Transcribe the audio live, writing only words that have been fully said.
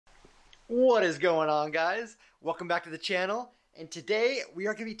What is going on, guys? Welcome back to the channel, and today we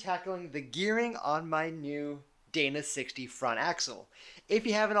are going to be tackling the gearing on my new Dana 60 front axle. If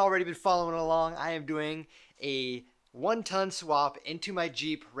you haven't already been following along, I am doing a 1-ton swap into my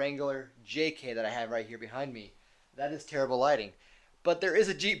Jeep Wrangler JK that I have right here behind me. That is terrible lighting, but there is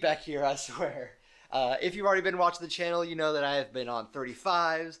a Jeep back here, I swear. If you've already been watching the channel, you know that I have been on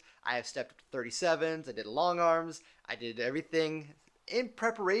 35s, I have stepped up to 37s, I did long arms, I did everything in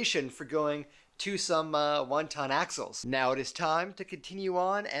preparation for going to some 1-ton axles. Now it is time to continue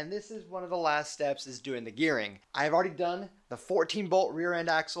on, and this is one of the last steps, is doing the gearing. I've already done the 14-bolt rear end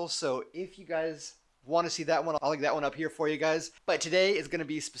axle, so if you guys want to see that one, I'll link that one up here for you guys. But today is going to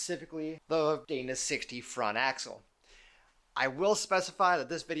be specifically the Dana 60 front axle. I will specify that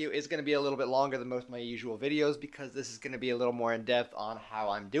this video is going to be a little bit longer than most of my usual videos because this is going to be a little more in depth on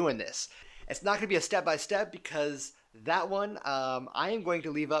how I'm doing this. It's not going to be a step-by-step because that one I am going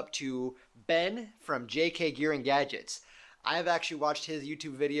to leave up to Ben from JK Gearing Gadgets. I have actually watched his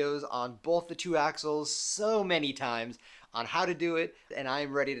YouTube videos on both the two axles so many times on how to do it, and I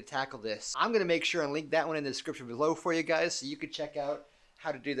am ready to tackle this. I'm going to make sure and link that one in the description below for you guys so you can check out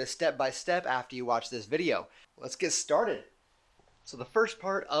how to do this step-by-step after you watch this video. Let's get started. So the first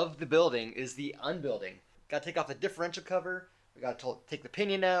part of the building is the unbuilding. Got to take off the differential cover, we got to take the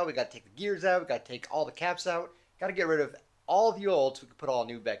pinion out, we got to take the gears out, we got to take all the caps out. Got to get rid of all the old so we can put all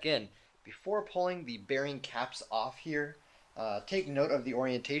new back in. Before pulling the bearing caps off here, take note of the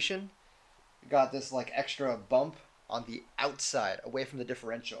orientation. We got this like extra bump on the outside away from the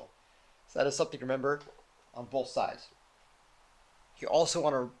differential. So that is something to remember on both sides. You also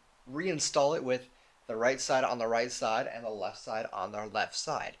want to reinstall it with the right side on the right side and the left side on the left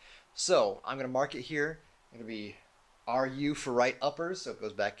side. So I'm going to mark it here. I'm going to be RU for right uppers, so it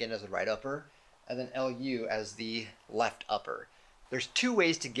goes back in as a right upper, and then LU as the left upper. There's two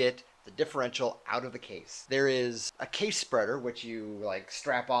ways to get the differential out of the case. There is a case spreader, which you like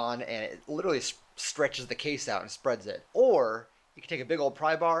strap on and it literally stretches the case out and spreads it. Or you can take a big old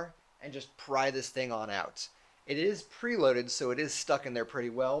pry bar and just pry this thing on out. It is preloaded, so it is stuck in there pretty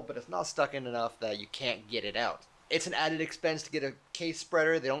well, but it's not stuck in enough that you can't get it out. It's an added expense to get a case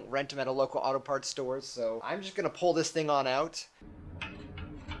spreader. They don't rent them at a local auto parts store, so I'm just gonna pull this thing on out.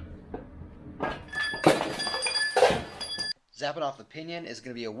 Zapping off the pinion is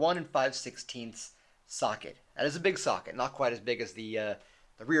going to be a 1 5/16 socket. That is a big socket, not quite as big as the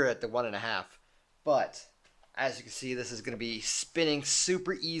rear at the 1.5. But as you can see, this is going to be spinning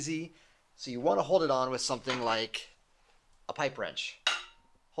super easy. So you want to hold it on with something like a pipe wrench.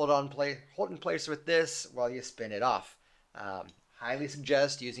 Hold in place with this while you spin it off. Highly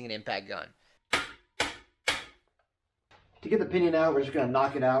suggest using an impact gun. To get the pinion out, we're just going to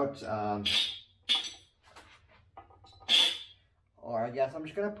knock it out. Or I guess I'm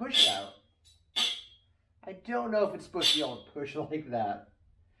just going to push it out. I don't know if it's supposed to be able to push like that.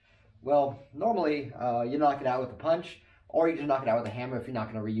 Well, normally you knock it out with a punch, or you just knock it out with a hammer if you're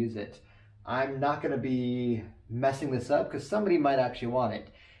not going to reuse it. I'm not going to be messing this up because somebody might actually want it.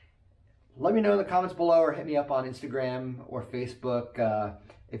 Let me know in the comments below or hit me up on Instagram or Facebook.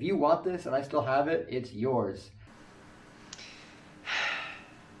 If you want this and I still have it, it's yours.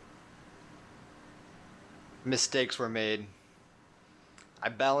 Mistakes were made. I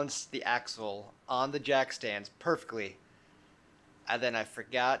balanced the axle on the jack stands perfectly, and then I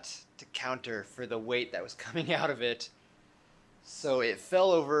forgot to counter for the weight that was coming out of it, so it fell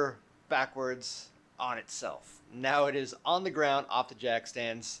over backwards on itself. Now it is on the ground off the jack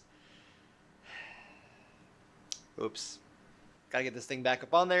stands. Oops. Gotta get this thing back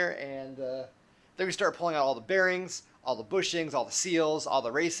up on there, and then we start pulling out all the bearings, all the bushings, all the seals, all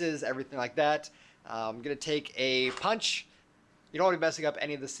the races, everything like that. I'm gonna take a punch. You don't want to be messing up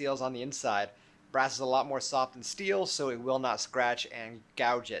any of the seals on the inside. Brass is a lot more soft than steel, so it will not scratch and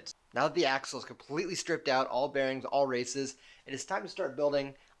gouge it. Now that the axle is completely stripped out, all bearings, all races, it is time to start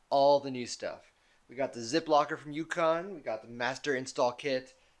building all the new stuff. We got the zip locker from Yukon, we got the master install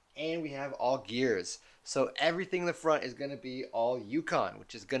kit, and we have all gears. So everything in the front is going to be all Yukon,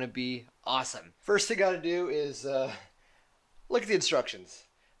 which is going to be awesome. First thing I got to do is look at the instructions.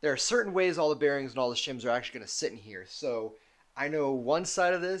 There are certain ways all the bearings and all the shims are actually going to sit in here. So I know one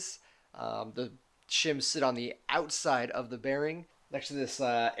side of this, the shims sit on the outside of the bearing, next to this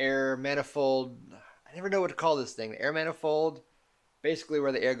air manifold. I never know what to call this thing. The air manifold, basically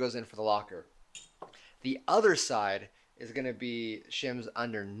where the air goes in for the locker. The other side is going to be shims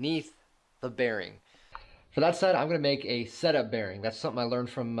underneath the bearing. For that side, I'm going to make a setup bearing. That's something I learned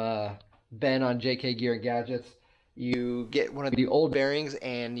from Ben on JK Gearing Gadgets. You get one of the old bearings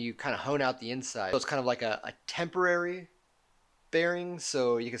and you kind of hone out the inside. So it's kind of like a temporary bearing,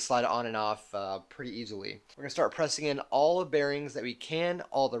 so you can slide it on and off pretty easily. We're gonna start pressing in all the bearings that we can,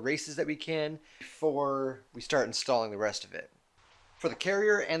 all the races that we can, before we start installing the rest of it. For the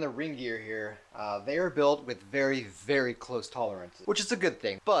carrier and the ring gear here, they are built with very, very close tolerances, which is a good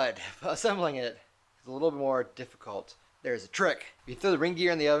thing, but assembling it is a little bit more difficult. There's a trick. You throw the ring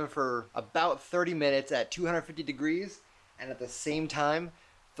gear in the oven for about 30 minutes at 250 degrees, and at the same time,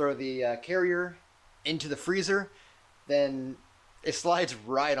 throw the carrier into the freezer, then it slides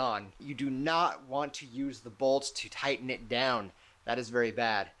right on. You do not want to use the bolts to tighten it down. That is very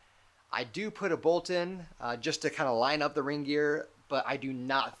bad. I do put a bolt in just to kind of line up the ring gear, but I do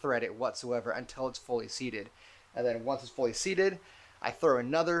not thread it whatsoever until it's fully seated. And then once it's fully seated, I throw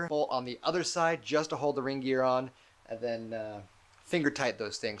another bolt on the other side just to hold the ring gear on, and then finger tight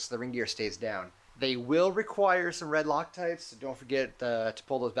those things so the ring gear stays down. They will require some red Loctites, so don't forget to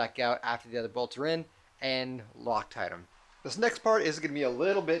pull those back out after the other bolts are in and Loctite them. This next part is going to be a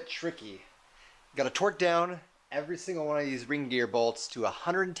little bit tricky. Got to torque down every single one of these ring gear bolts to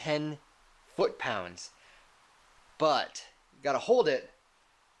 110 foot-pounds, but you got to hold it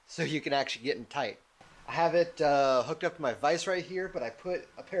so you can actually get in tight. I have it hooked up to my vise right here, but I put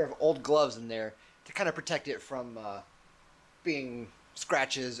a pair of old gloves in there to kind of protect it from being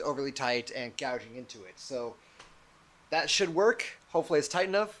scratches overly tight and gouging into it. So that should work. Hopefully it's tight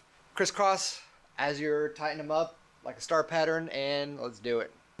enough. Crisscross as you're tightening them up like a star pattern, and let's do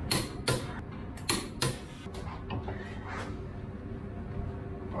it.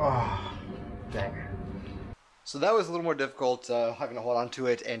 Oh, dang. So that was a little more difficult having to hold on to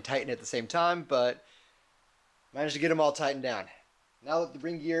it and tighten it at the same time, but managed to get them all tightened down. Now that the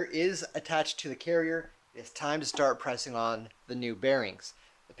ring gear is attached to the carrier, it's time to start pressing on the new bearings.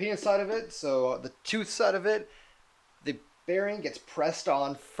 The pinion side of it, so the tooth side of it, the bearing gets pressed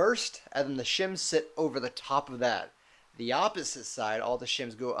on first, and then the shims sit over the top of that. The opposite side, all the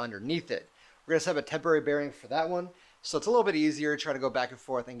shims go underneath it. We're going to have a temporary bearing for that one, so it's a little bit easier to try to go back and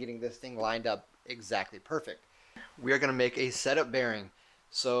forth and getting this thing lined up exactly perfect. We are going to make a setup bearing.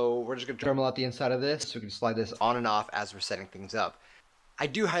 So we're just going to Dremel out the inside of this so we can slide this on and off as we're setting things up. I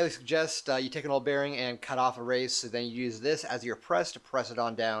do highly suggest you take an old bearing and cut off a race, so then you use this as your press to press it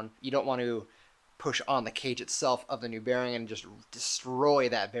on down. You don't want to push on the cage itself of the new bearing and just destroy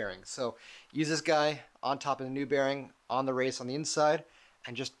that bearing. So use this guy on top of the new bearing on the race on the inside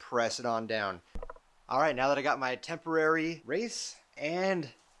and just press it on down. Alright, now that I got my temporary race and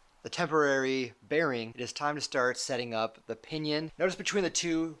the temporary bearing, it is time to start setting up the pinion. Notice between the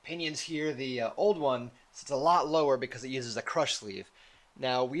two pinions here, the old one sits a lot lower because it uses a crush sleeve.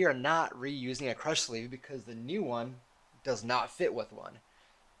 Now we are not reusing a crush sleeve because the new one does not fit with one,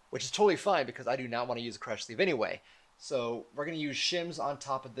 which is totally fine because I do not want to use a crush sleeve anyway. So we're going to use shims on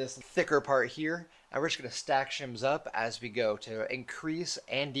top of this thicker part here, and we're just going to stack shims up as we go to increase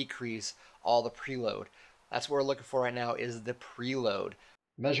and decrease all the preload. That's what we're looking for right now, is the preload.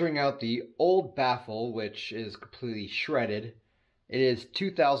 Measuring out the old baffle, which is completely shredded, it is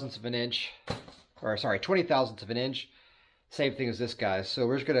 2 thousandths of an inch, or sorry, 20 thousandths of an inch. Same thing as this guy, so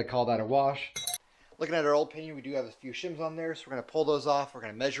we're just going to call that a wash. Looking at our old pinion, we do have a few shims on there, so we're going to pull those off, we're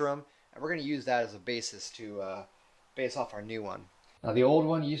going to measure them, and we're going to use that as a basis to base off our new one. Now the old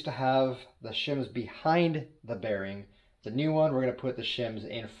one used to have the shims behind the bearing. The new one, we're going to put the shims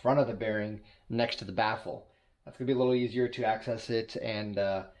in front of the bearing next to the baffle. That's going to be a little easier to access it and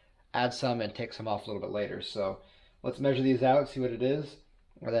add some and take some off a little bit later. So let's measure these out, see what it is,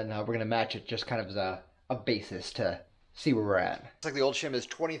 and then we're going to match it just kind of as a basis to see where we're at. Looks like the old shim is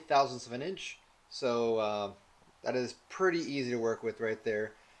 20 thousandths of an inch, so that is pretty easy to work with right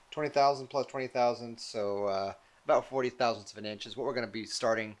there. 20 thousand plus 20 thousandths, so about 40 thousandths of an inch is what we're going to be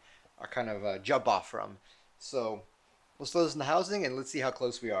starting our kind of jump off from. So let's throw this in the housing and let's see how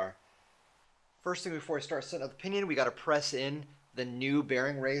close we are. First thing before we start setting up the pinion, we got to press in the new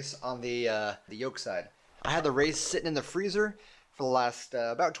bearing race on the yoke side. I had the race sitting in the freezer for the last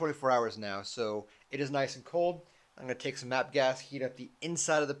about 24 hours now, so it is nice and cold. I'm going to take some MAP gas, heat up the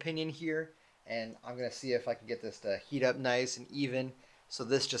inside of the pinion here, and I'm going to see if I can get this to heat up nice and even, so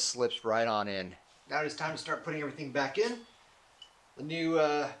this just slips right on in. Now it's time to start putting everything back in. The new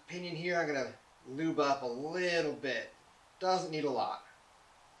pinion here, I'm going to lube up a little bit. Doesn't need a lot.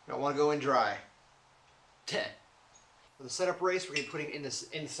 Don't want to go in dry. 10. For the setup race, we're going to be putting in this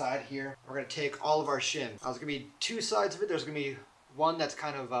inside here. We're going to take all of our shims. Now, there's going to be two sides of it. There's going to be one that's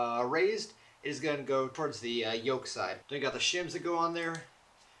kind of raised. It is going to go towards the yoke side. Then you got the shims that go on there,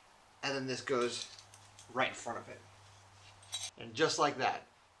 and then this goes right in front of it. And just like that.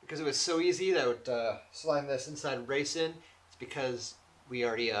 Because it was so easy that would slide this inside race in, it's because we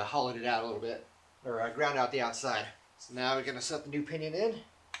already hollowed it out a little bit, or ground out the outside. So now we're going to set the new pinion in.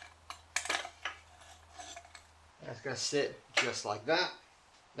 That's going to sit just like that.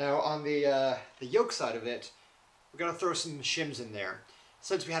 Now on the yoke side of it, we're going to throw some shims in there.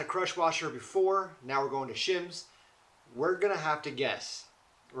 Since we had a crush washer before, now we're going to shims. We're going to have to guess.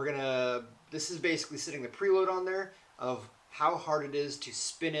 This is basically sitting the preload on there of how hard it is to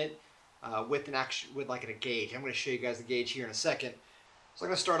spin it with like a gauge. I'm going to show you guys the gauge here in a second. So I'm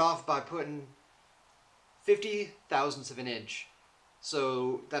going to start off by putting 50 thousandths of an inch.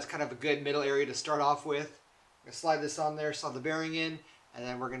 So that's kind of a good middle area to start off with. I'm going to slide this on there, slide the bearing in, and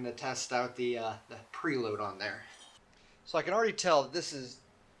then we're going to test out the preload on there. So I can already tell that this is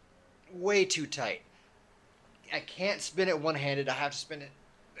way too tight. I can't spin it one-handed. I have to spin it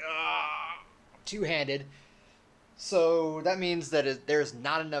two-handed. So that means that there's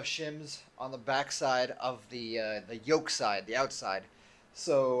not enough shims on the back side of the yoke side, the outside.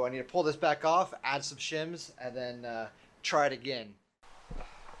 So I need to pull this back off, add some shims, and then try it again.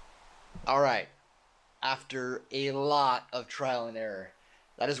 All right. After a lot of trial and error.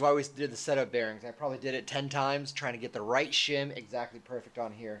 That is why we did the setup bearings. I probably did it 10 times trying to get the right shim exactly perfect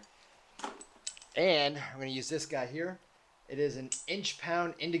on here. And I'm going to use this guy here. It is an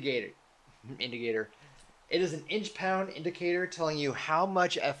inch-pound indicator. It is an inch-pound indicator telling you how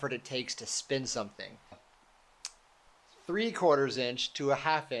much effort it takes to spin something. 3/4 inch to a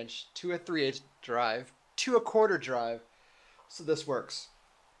 1/2 inch to a 3/8 drive to a 1/4 drive. So this works.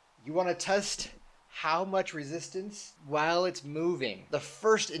 You want to test how much resistance while it's moving. The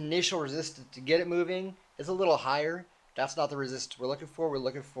first initial resistance to get it moving is a little higher. That's not the resistance we're looking for. We're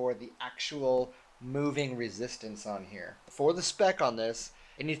looking for the actual moving resistance on here. For the spec on this,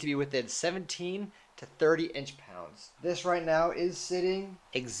 it needs to be within 17 to 30 inch-pounds. This right now is sitting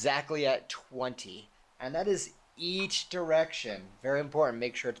exactly at 20, and that is each direction. Very important,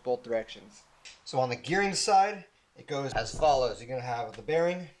 make sure it's both directions. So on the gearing side, it goes as follows. You're going to have the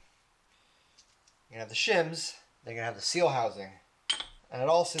bearing, you're going to have the shims, then you're going to have the seal housing, and it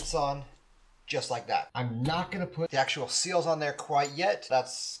all sits on just like that. I'm not going to put the actual seals on there quite yet.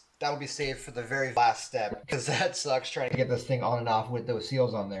 That'll be saved for the very last step, because that sucks trying to get this thing on and off with those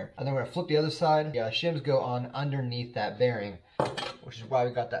seals on there. And then we're going to flip the other side. Yeah, shims go on underneath that bearing, which is why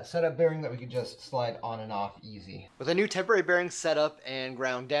we got that setup bearing that we can just slide on and off easy. With a new temporary bearing set up and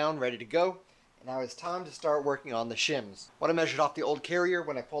ground down, ready to go, now it's time to start working on the shims. What I measured off the old carrier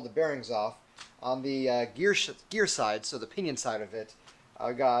when I pulled the bearings off, on the gear side, so the pinion side of it,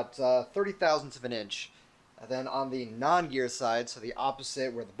 I got 30 thousandths of an inch. And then on the non-gear side, so the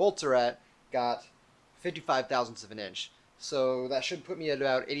opposite where the bolts are at, got 55 thousandths of an inch. So that should put me at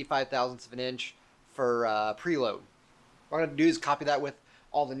about 85 thousandths of an inch for preload. What I'm going to do is copy that with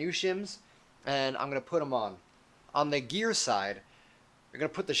all the new shims, and I'm going to put them on. On the gear side, we're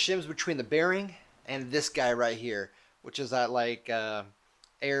going to put the shims between the bearing and this guy right here, which is that like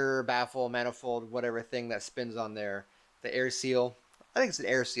air baffle, manifold, whatever thing that spins on there. The air seal. I think it's an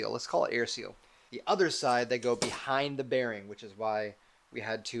air seal. Let's call it air seal. The other side, they go behind the bearing, which is why we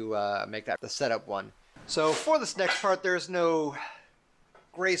had to make that the setup one. So for this next part, there's no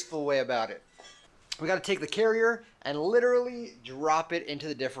graceful way about it. We got to take the carrier and literally drop it into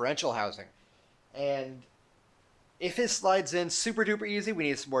the differential housing. And if it slides in super duper easy, we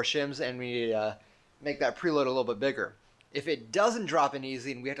need some more shims and we need to make that preload a little bit bigger. If it doesn't drop in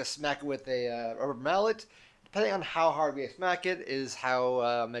easy and we have to smack it with a rubber mallet, depending on how hard we smack it is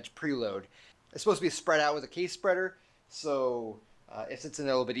how much preload. It's supposed to be spread out with a case spreader, so if it's in a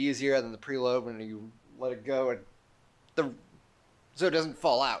little bit easier than the preload when you let it go, so it doesn't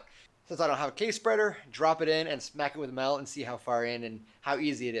fall out. Since I don't have a case spreader, drop it in and smack it with a mallet and see how far in and how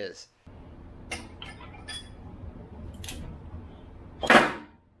easy it is.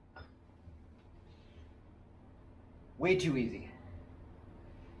 Way too easy.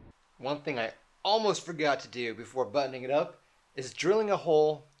 One thing I almost forgot to do before buttoning it up is drilling a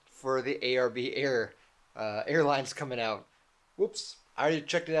hole for the ARB air lines coming out. Whoops, I already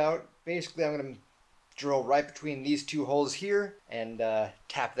checked it out. Basically, I'm going to drill right between these two holes here and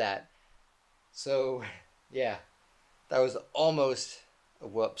tap that. So, yeah, that was almost a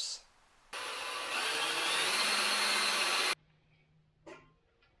whoops.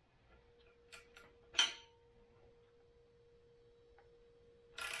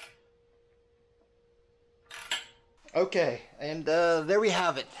 Okay, and there we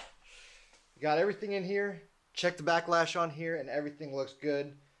have it. We got everything in here. Check the backlash on here, and everything looks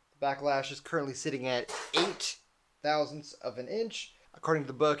good. The backlash is currently sitting at 8 thousandths of an inch. According to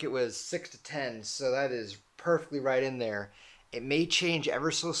the book, it was 6 to 10, so that is perfectly right in there. It may change ever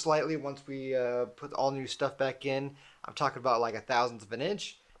so slightly once we put all new stuff back in. I'm talking about like 1 thousandth of an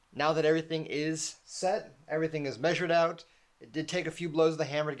inch. Now that everything is set, everything is measured out, it did take a few blows of the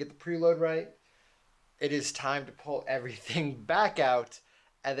hammer to get the preload right. It is time to pull everything back out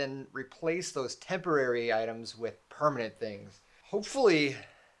and then replace those temporary items with permanent things. Hopefully,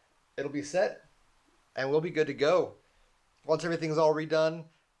 it'll be set and we'll be good to go. Once everything's all redone,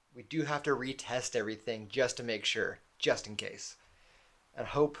 we do have to retest everything just to make sure, just in case. And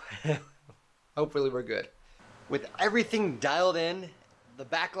hopefully we're good. With everything dialed in, the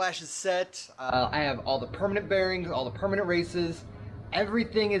backlash is set. I have all the permanent bearings, all the permanent races.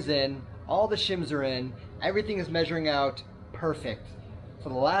 Everything is in. All the shims are in. Everything is measuring out perfect. So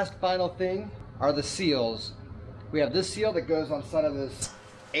the last final thing are the seals. We have this seal that goes on the side of this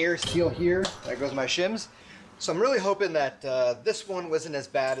air seal here. There goes my shims. So I'm really hoping that this one wasn't as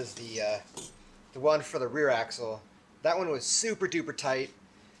bad as the one for the rear axle. That one was super duper tight,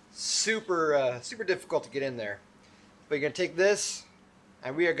 super difficult to get in there. But you're gonna take this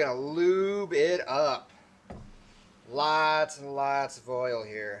and we are gonna lube it up. Lots and lots of oil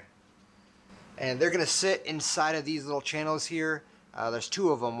here. And they're gonna sit inside of these little channels here. There's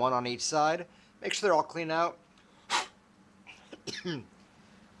two of them, one on each side. Make sure they're all clean out. And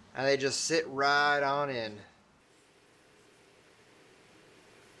they just sit right on in.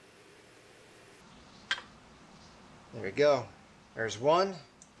 There we go. There's one.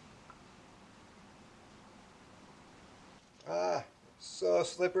 Ah, so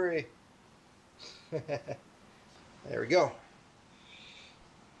slippery. There we go.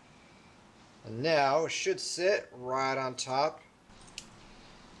 And now it should sit right on top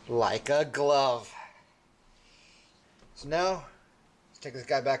like a glove. So now, let's take this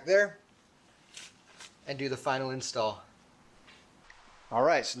guy back there and do the final install.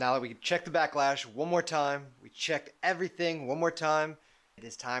 Alright, so now that we checked the backlash one more time, we checked everything one more time, it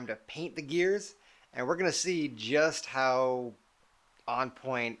is time to paint the gears, and we're going to see just how on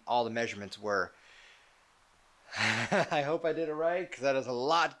point all the measurements were. I hope I did it right, because that is a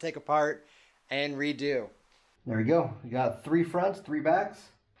lot to take apart and redo. There we go. We got 3 fronts, 3 backs.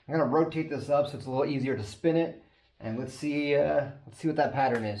 I'm going to rotate this up so it's a little easier to spin it, and let's see what that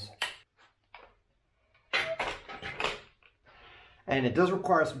pattern is. And it does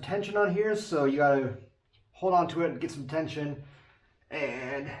require some tension on here, so you gotta hold on to it and get some tension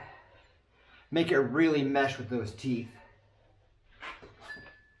and make it really mesh with those teeth.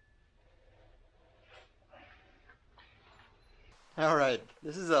 Alright,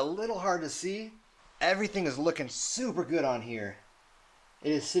 this is a little hard to see. Everything is looking super good on here.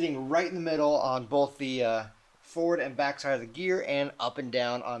 It is sitting right in the middle on both the forward and back side of the gear, and up and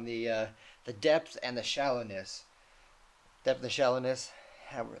down on the depth and the shallowness. Depth and shallowness,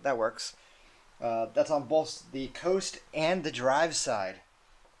 that works. That's on both the coast and the drive side,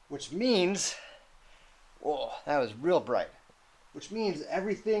 which means, whoa, that was real bright. Which means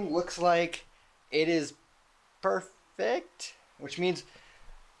everything looks like it is perfect, which means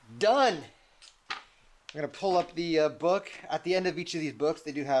done. I'm gonna pull up the book. At the end of each of these books,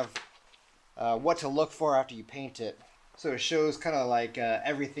 they do have what to look for after you paint it. So it shows kind of like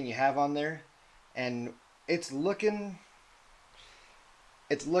everything you have on there, and it's looking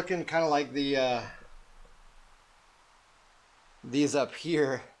kind of like the these up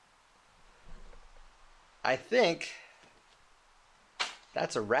here. I think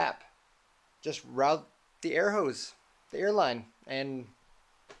that's a wrap. Just route the air hose, the airline, and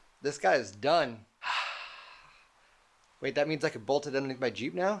this guy is done. Wait, that means I could bolt it underneath my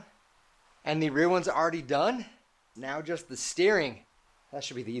Jeep now? And the rear one's already done? Now just the steering. That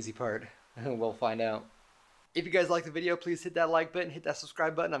should be the easy part. We'll find out. If you guys liked the video, please hit that like button, hit that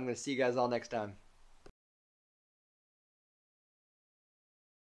subscribe button. I'm going to see you guys all next time.